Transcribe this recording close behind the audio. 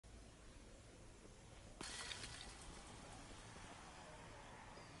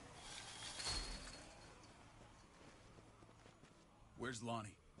Where's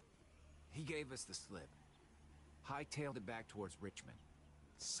Lonnie? He gave us the slip. Hightailed it back towards Richmond.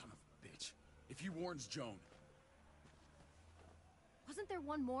 Son of a bitch. If he warns Joan... Wasn't there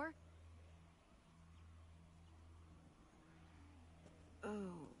one more? Oh.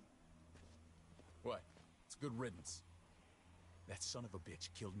 What? It's good riddance. That son of a bitch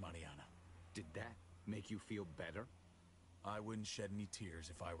killed Mariana. Did that make you feel better? I wouldn't shed any tears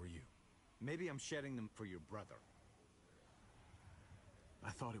if I were you. Maybe I'm shedding them for your brother. I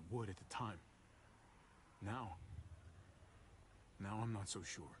thought it would at the time. Now I'm not so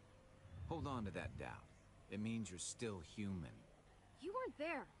sure. Hold on to that doubt. It means you're still human. You weren't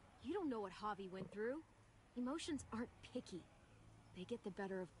there. You don't know what Javi went through. Emotions aren't picky. They get the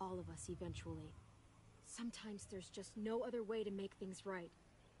better of all of us eventually. Sometimes there's just no other way to make things right.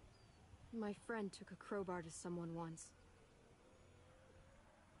 My friend took a crowbar to someone once.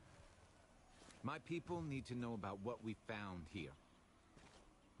 My people need to know about what we found here.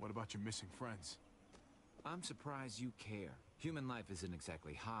 What about your missing friends? I'm surprised you care. Human life isn't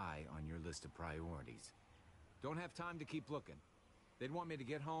exactly high on your list of priorities. Don't have time to keep looking. They'd want me to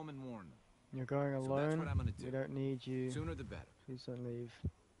get home and warn them. You're going alone? So that's what I'm gonna do. We don't need you. Sooner the better. Please don't leave.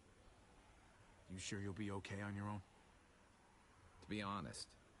 You sure you'll be okay on your own? To be honest,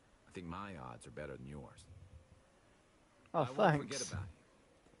 I think my odds are better than yours. Oh, I thanks. won't forget about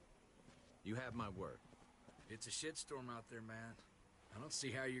you. You have my word. It's a shitstorm out there, man. I don't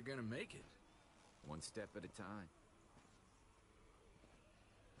see how you're gonna make it. One step at a time.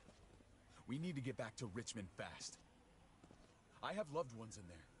 We need to get back to Richmond fast. I have loved ones in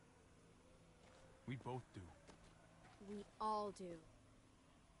there. We both do. We all do.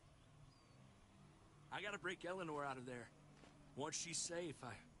 I gotta break Eleanor out of there. Once she's safe,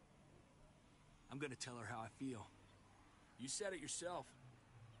 I'm gonna tell her how I feel. You said it yourself.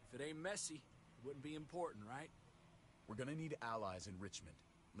 If it ain't messy, it wouldn't be important, right? We're gonna need allies in Richmond.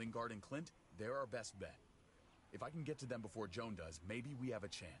 Lingard and Clint, they're our best bet. If I can get to them before Joan does, maybe we have a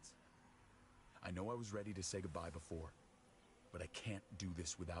chance. I know I was ready to say goodbye before, but I can't do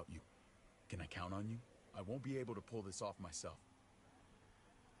this without you. Can I count on you? I won't be able to pull this off myself.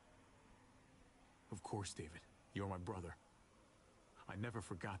 Of course, David. You're my brother. I never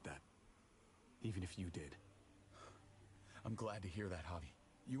forgot that. Even if you did. I'm glad to hear that, Javi.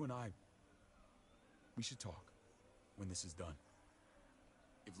 You and I... we should talk. When this is done.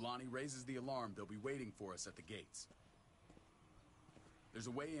 If Lonnie raises the alarm, they'll be waiting for us at the gates. There's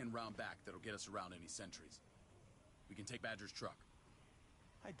a way in round back that'll get us around any sentries. We can take Badger's truck.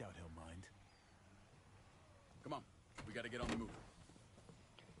 I doubt he'll mind. Come on, we gotta get on the move.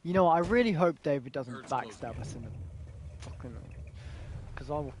 You know what, I really hope David doesn't Herd's backstab closing us in the fucking... because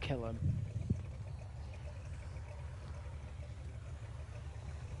I will kill him.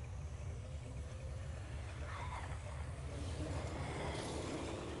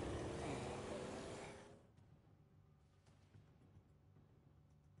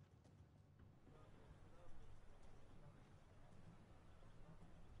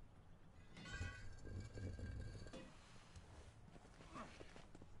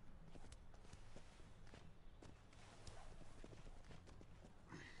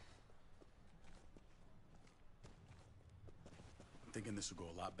 I'm thinking this will go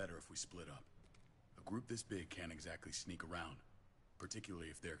a lot better if we split up. A group this big can't exactly sneak around, particularly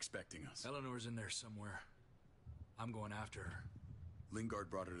if they're expecting us. Eleanor's in there somewhere. I'm going after her. Lingard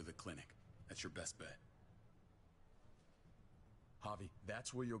brought her to the clinic. That's your best bet. Javi,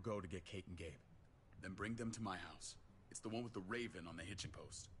 that's where you'll go to get Kate and Gabe. Then bring them to my house. It's the one with the raven on the hitching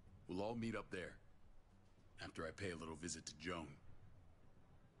post. We'll all meet up there. After I pay a little visit to Joan.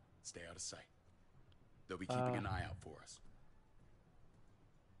 Stay out of sight. They'll be keeping an eye out for us.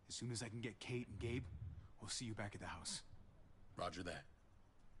 As soon as I can get Kate and Gabe, we'll see you back at the house. Roger that.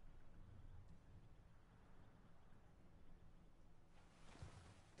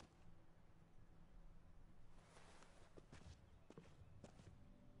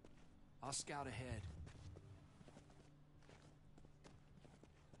 I'll scout ahead.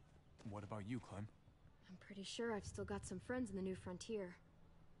 What about you, Clem? I'm pretty sure I've still got some friends in the New Frontier.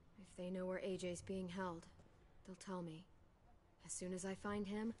 If they know where AJ's being held, they'll tell me. As soon as I find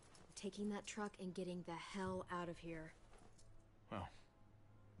him, I'm taking that truck and getting the hell out of here. Well,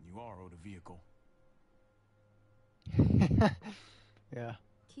 you are owed a vehicle. Yeah.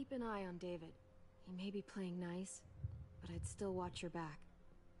 Keep an eye on David. He may be playing nice, but I'd still watch your back.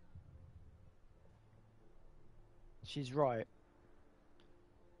 She's right.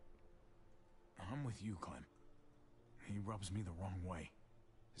 I'm with you, Clem. He rubs me the wrong way.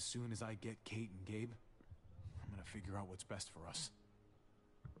 As soon as I get Kate and Gabe, I'm gonna figure out what's best for us.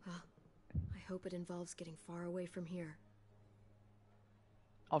 Well, I hope it involves getting far away from here.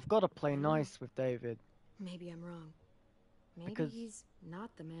 I've got to play nice with David. Maybe I'm wrong. Maybe Because- he's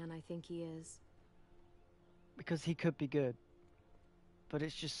not the man I think he is. Because he could be good. But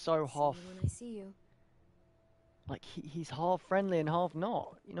it's just so See half... you when I see you. Like, he's half friendly and half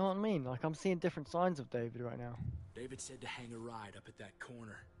not. You know what I mean? Like, I'm seeing different signs of David right now. David said to hang a ride up at that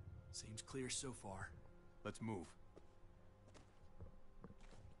corner. Seems clear so far. Let's move.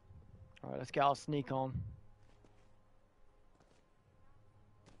 Alright, let's get our sneak on.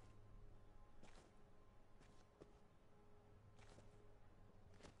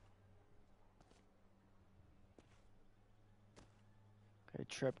 Okay,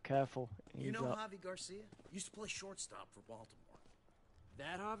 Trip, careful. You Ease know up. Javi Garcia? Used to play shortstop for Baltimore.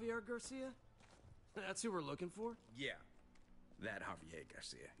 That Javier Garcia? That's who we're looking for? Yeah, that Javier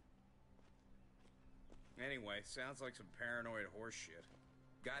Garcia. Anyway, sounds like some paranoid horse shit.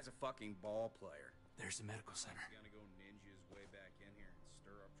 Guy's a fucking ball player. There's the medical center. He's gonna go ninja his way back in here and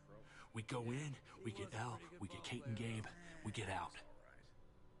stir up trouble. We go in, we get Elle, we get Kate and Gabe, we get out. All right.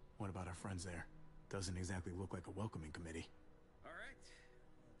 What about our friends there? Doesn't exactly look like a welcoming committee. All right.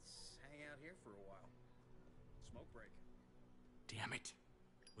 Let's hang out here for a while. Smoke break. Damn it.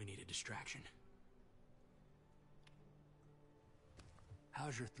 We need a distraction.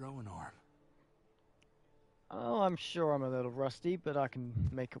 How's your throwing arm? Oh, I'm sure I'm a little rusty, but I can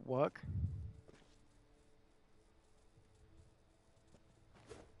make it work.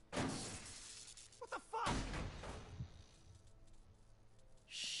 What the fuck?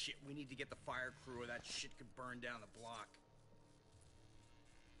 Shit, we need to get the fire crew or that shit could burn down the block.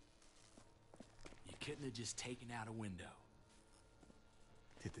 You couldn't have just taken out a window.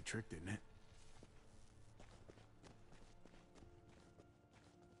 Did the trick, didn't it?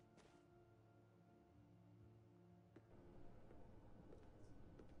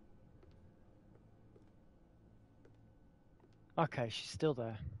 Okay, she's still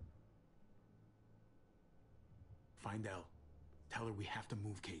there. Find Elle. Tell her we have to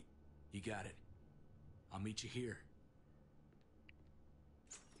move Kate. You got it. I'll meet you here.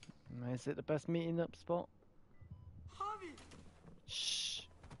 Is it the best meeting up spot? Javi! Shh!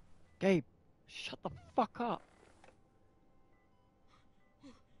 Gabe, shut the fuck up.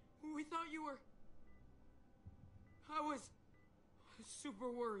 We thought you were... I was...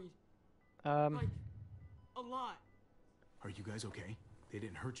 super worried. Like, a lot. Are you guys okay? They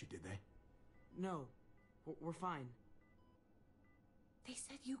didn't hurt you, did they? No, we're fine. They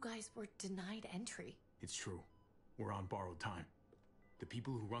said you guys were denied entry. It's true. We're on borrowed time. The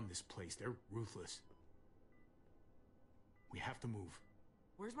people who run this place, they're ruthless. We have to move.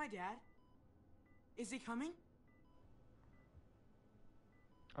 Where's my dad? Is he coming?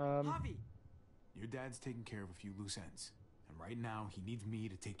 Javi! Your dad's taking care of a few loose ends. And right now, he needs me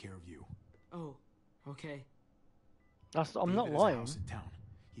to take care of you. Oh, okay. I'm not David has a lying. house in town.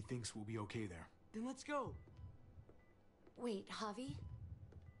 He thinks we'll be okay there. Then let's go. Wait, Javi?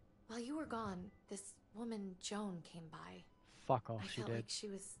 While you were gone, this woman, Joan, came by. Fuck off, I she felt did. like she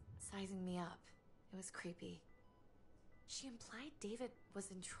was sizing me up. It was creepy. She implied David was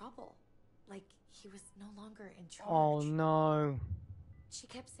in trouble. Like, he was no longer in charge. Oh no. She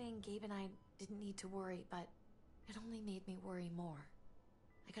kept saying Gabe and I didn't need to worry, but it only made me worry more.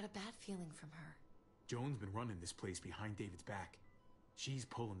 I got a bad feeling from her. Joan's been running this place behind David's back. She's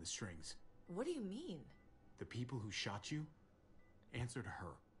pulling the strings. What do you mean? The people who shot you answer to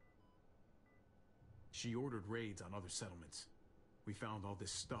her. She ordered raids on other settlements. We found all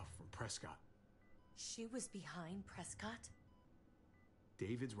this stuff from Prescott. She was behind Prescott?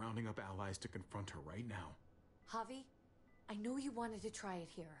 David's rounding up allies to confront her right now. Javi, I know you wanted to try it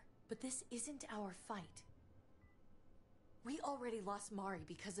here, but this isn't our fight. We already lost Mari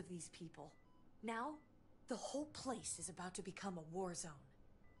because of these people. Now, the whole place is about to become a war zone.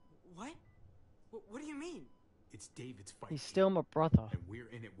 What? What do you mean? It's David's fight. He's still my brother. And we're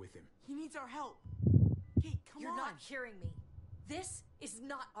in it with him. He needs our help. Kate, come You're on. not hearing me. This is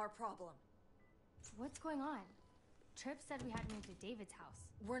not our problem. What's going on? Tripp said we had to move to David's house.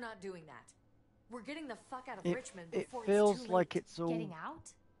 We're not doing that. We're getting the fuck out of It, Richmond it before feels it's too like late. it's all Getting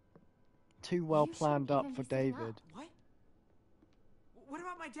out? too well You planned shouldn't up even for be sitting David. up. What? What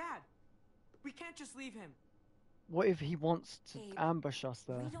about my dad? We can't just leave him. What if he wants to Gabe, ambush us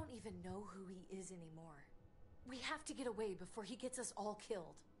there? We don't even know who he is anymore. We have to get away before he gets us all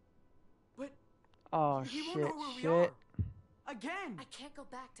killed. But Oh he shit, won't know where we shit. are. Again. I can't go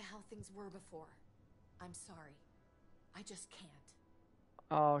back to how things were before. I'm sorry. I just can't.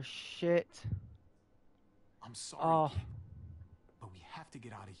 Oh shit. I'm sorry, Oh. Gabe, but we have to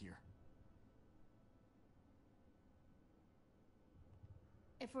get out of here.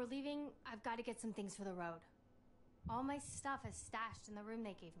 If we're leaving, I've got to get some things for the road. All my stuff is stashed in the room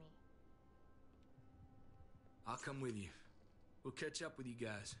they gave me. I'll come with you. We'll catch up with you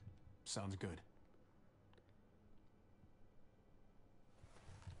guys. Sounds good.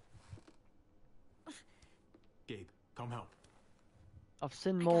 Gabe, come help. I've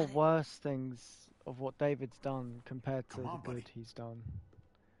seen I more got it. worse things of what David's done compared to Come on, the good buddy. he's done.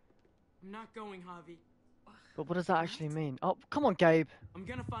 I'm not going, Javi. But what does that actually mean? Oh, come on, Gabe. I'm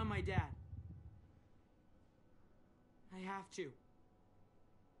gonna find my dad. I have to.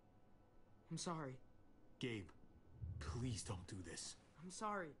 I'm sorry. Gabe, please don't do this. I'm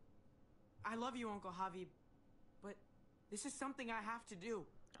sorry. I love you, Uncle Javi, but this is something I have to do.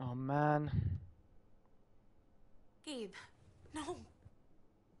 Oh, man. Gabe, no,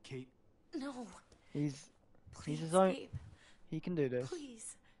 Kate, no. He's Please, his own. Gabe, He can do this.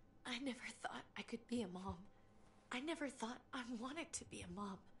 please. I never thought I could be a mom. I never thought I wanted to be a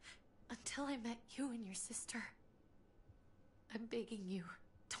mom until I met you and your sister. I'm begging you,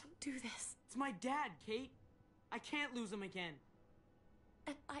 don't do this. It's my dad, Kate. I can't lose him again.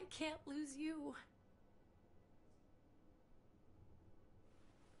 And I can't lose you.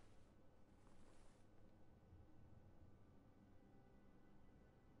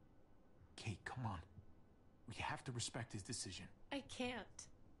 Kate, come on. We have to respect his decision. I can't.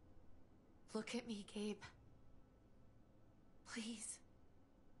 Look at me, Gabe. Please.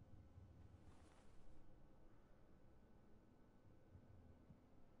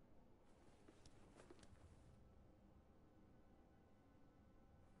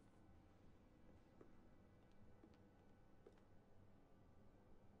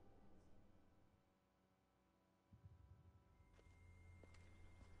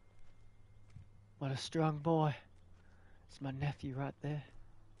 What a strong boy. It's my nephew right there.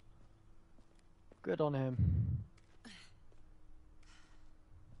 Good on him.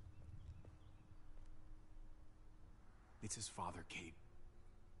 It's his father, Kate.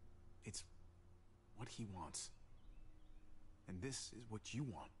 It's what he wants. And this is what you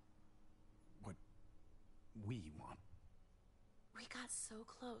want. What we want. We got so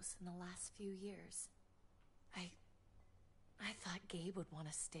close in the last few years. I thought Gabe would want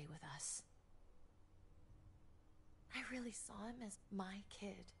to stay with us. I really saw him as my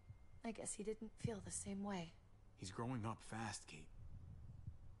kid. I guess he didn't feel the same way. He's growing up fast, Kate.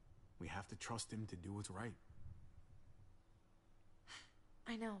 We have to trust him to do what's right.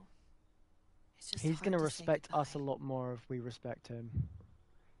 I know. It's just He's hard gonna to say respect us a goodbye. lot more if we respect him.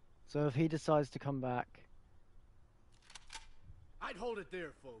 So if he decides to come back, I'd hold it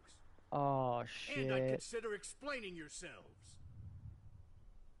there, folks. oh And I'd shit. consider explaining yourselves.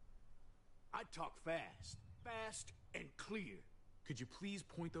 I'd talk fast. Fast and clear. Could you please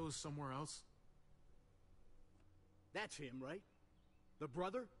point those somewhere else? That's him, right? The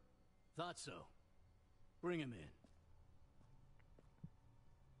brother? Thought so. Bring him in.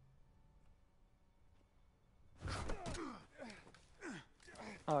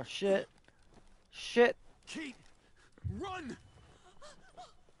 Oh shit. Shit. Kate, run!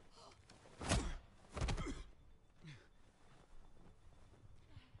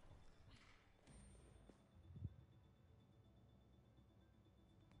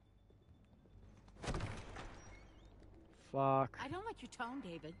 Fuck. I don't like your tone,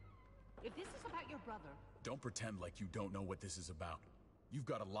 David. If this is about your brother... Don't pretend like you don't know what this is about. You've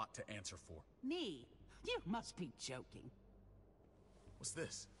got a lot to answer for. Me? You must be joking. What's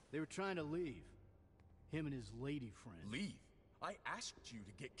this? They were trying to leave. Him and his lady friend. Leave? I asked you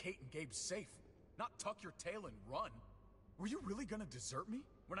to get Kate and Gabe safe, not tuck your tail and run. Were you really gonna desert me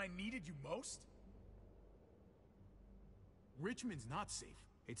when I needed you most? Richmond's not safe.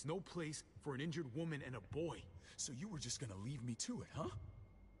 It's no place for an injured woman and a boy. So you were just gonna leave me to it, huh?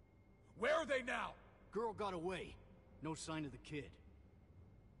 Where are they now? Girl got away. No sign of the kid.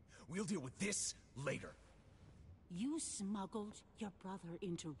 We'll deal with this later. You smuggled your brother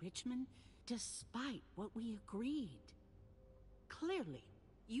into Richmond despite what we agreed. Clearly,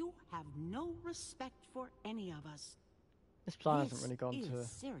 you have no respect for any of us. This plan This hasn't really gone is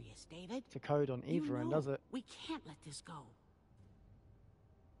serious, David. to code on either end, does it? We can't let this go.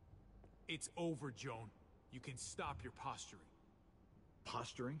 It's over, Joan. You can stop your posturing.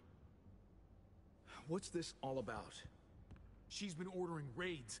 Posturing? What's this all about? She's been ordering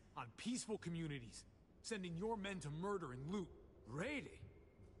raids on peaceful communities, sending your men to murder and loot. Raiding?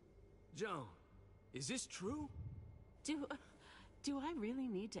 Joan, is this true? Do I really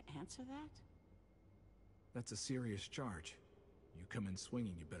need to answer that? That's a serious charge. You come in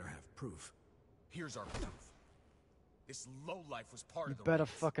swinging, you better have proof. Here's our proof. This lowlife was part You of the better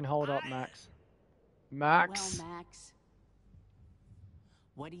raids. fucking hold up, Max. Max. Well, Max,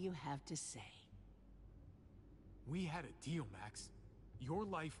 what do you have to say? We had a deal, Max. Your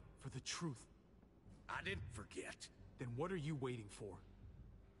life for the truth. I didn't forget. Then what are you waiting for?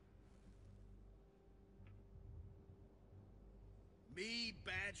 Me,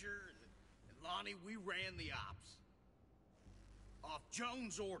 Badger, and Lonnie, we ran the ops. Off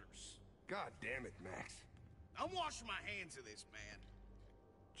Jones' orders. God damn it, Max. I'm washing my hands of this, man.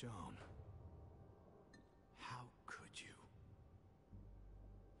 Joan. How could you?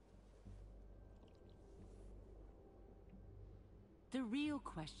 The real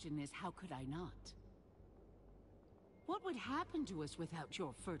question is, how could I not? What would happen to us without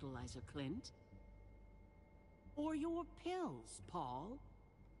your fertilizer, Clint? Or your pills, Paul?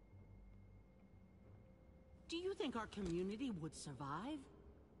 Do you think our community would survive?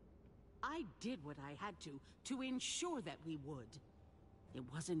 I did what I had to ensure that we would. It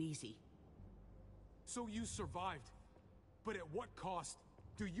wasn't easy. So you survived. But at what cost?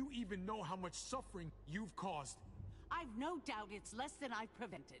 Do you even know how much suffering you've caused? I've no doubt it's less than I've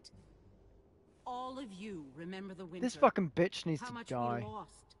prevented. All of you remember the winter. This fucking bitch needs how to much die. we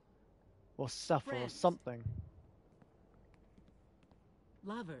lost. Or suffer or Friends. something.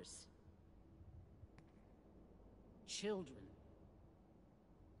 Lovers. Children.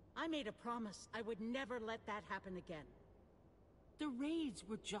 I made a promise I would never let that happen again. The raids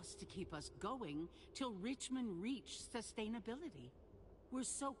were just to keep us going till Richmond reached sustainability. We're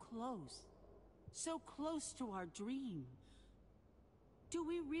so close. So close to our dream. Do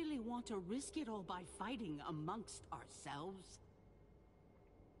we really want to risk it all by fighting amongst ourselves?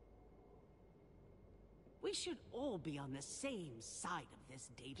 We should all be on the same side of this,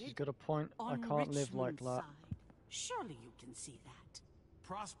 David. She's got a point. I On can't live like Richmond's that. side. Surely you can see that.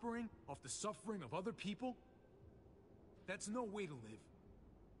 Prospering off the suffering of other people? That's no way to live.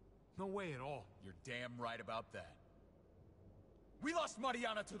 No way at all. You're damn right about that. We lost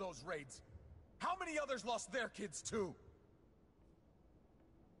Mariana to those raids. How many others lost their kids too?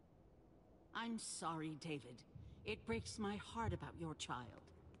 I'm sorry, David. It breaks my heart about your child.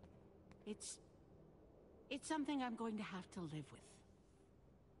 It's something I'm going to have to live with.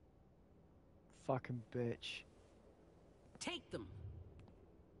 Fucking bitch. Take them.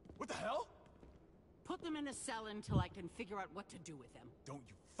 What the hell? Put them in a cell until I can figure out what to do with them. Don't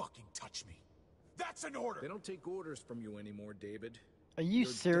you fucking touch me. That's an order! They don't take orders from you anymore, David. Are you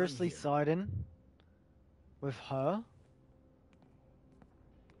You're seriously done here. siding with her?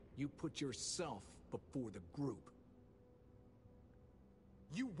 You put yourself before the group.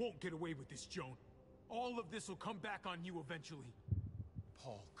 You won't get away with this, Joan. All of this will come back on you eventually.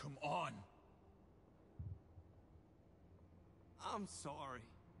 Paul, come on. I'm sorry.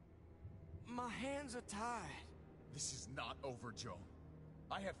 My hands are tied. This is not over, Joan.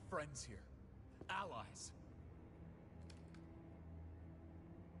 I have friends here. Allies.